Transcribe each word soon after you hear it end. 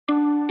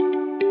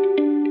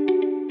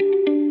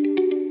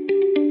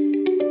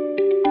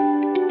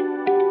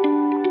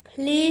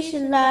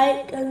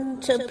like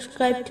and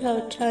subscribe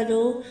to our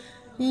channel.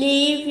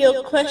 Leave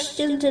your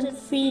questions and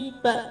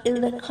feedback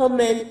in the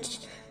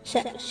comments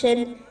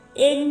section.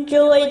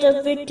 Enjoy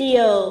the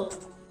video.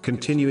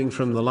 Continuing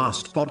from the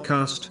last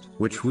podcast,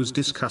 which was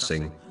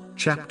discussing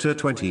chapter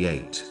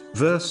 28,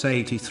 verse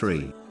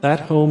 83.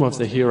 That home of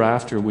the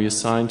hereafter we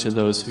assign to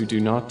those who do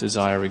not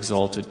desire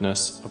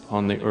exaltedness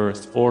upon the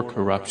earth or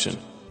corruption.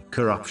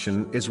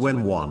 Corruption is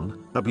when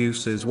one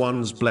abuses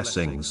one's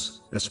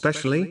blessings,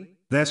 especially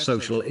their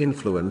social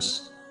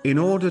influence, in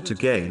order to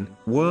gain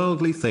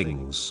worldly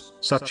things,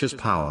 such as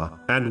power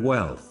and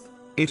wealth.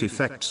 It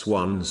affects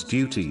one's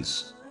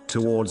duties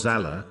towards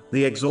Allah,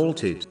 the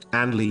Exalted,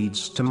 and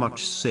leads to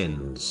much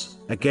sins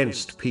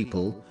against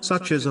people,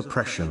 such as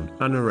oppression.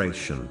 A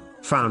narration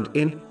found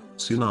in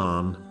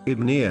Sunan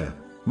Ibn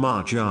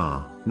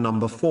Majah,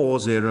 number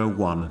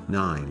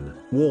 4019,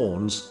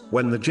 warns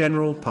when the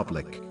general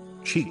public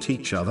cheat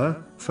each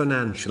other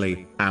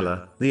financially,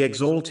 Allah, the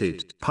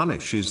Exalted,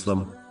 punishes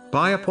them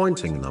by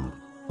appointing them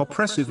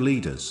oppressive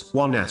leaders.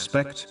 One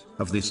aspect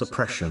of this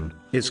oppression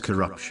is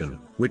corruption,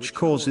 which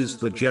causes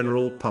the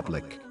general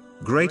public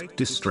great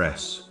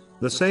distress.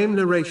 The same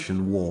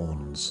narration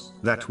warns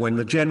that when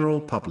the general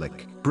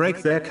public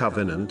break their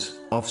covenant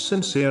of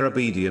sincere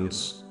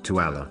obedience to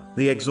Allah,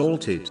 the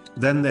Exalted,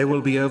 then they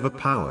will be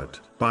overpowered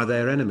by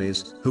their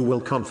enemies, who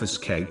will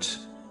confiscate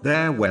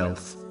their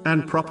wealth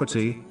and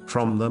property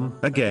from them.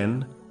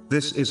 Again,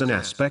 this is an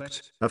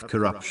aspect of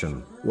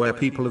corruption, where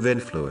people of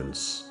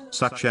influence,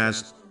 such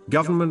as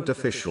government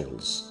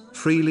officials,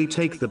 freely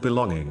take the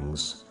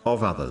belongings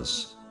of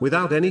others,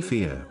 without any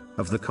fear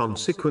of the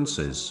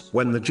consequences.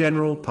 When the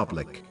general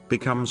public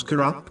becomes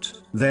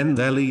corrupt, then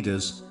their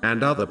leaders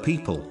and other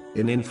people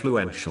in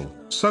influential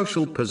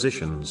social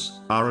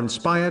positions are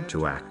inspired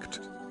to act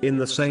in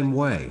the same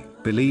way,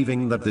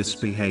 believing that this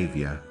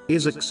behavior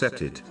is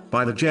accepted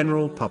by the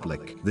general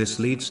public. This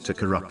leads to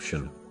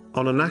corruption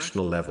on a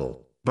national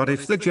level. But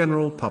if the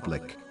general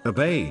public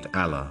obeyed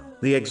Allah,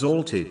 the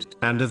Exalted,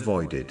 and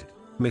avoided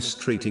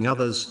mistreating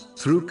others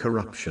through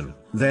corruption,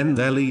 then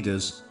their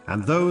leaders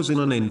and those in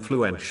an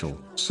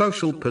influential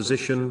social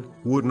position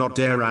would not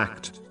dare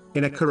act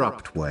in a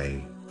corrupt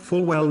way,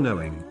 full well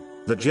knowing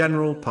the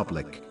general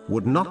public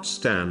would not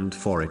stand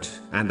for it.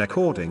 And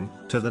according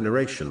to the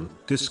narration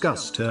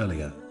discussed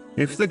earlier,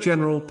 if the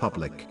general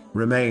public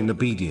remain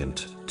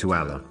obedient to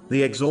Allah,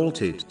 the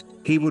Exalted,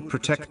 He would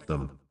protect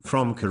them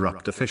from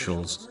corrupt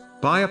officials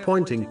by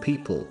appointing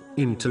people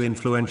into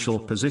influential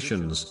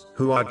positions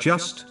who are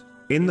just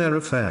in their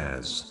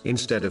affairs,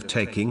 instead of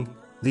taking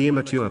the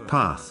immature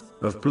path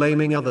of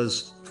blaming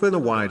others for the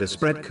wider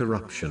spread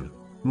corruption.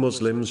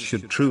 Muslims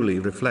should truly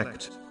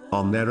reflect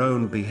on their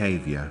own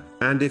behavior,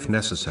 and if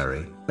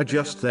necessary,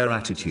 adjust their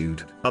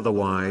attitude.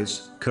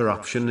 Otherwise,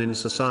 corruption in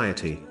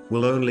society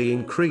will only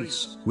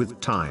increase with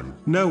time.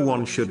 No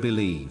one should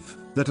believe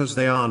that as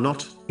they are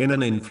not in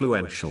an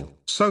influential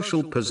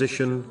social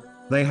position,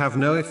 they have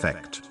no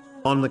effect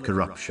on the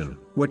corruption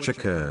which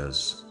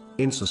occurs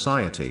in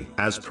society.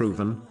 As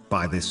proven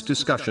by this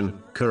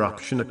discussion,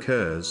 corruption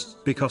occurs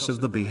because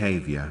of the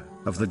behavior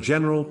of the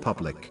general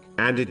public,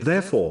 and it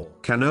therefore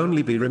can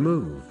only be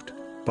removed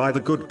by the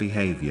good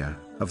behavior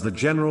of the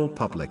general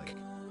public.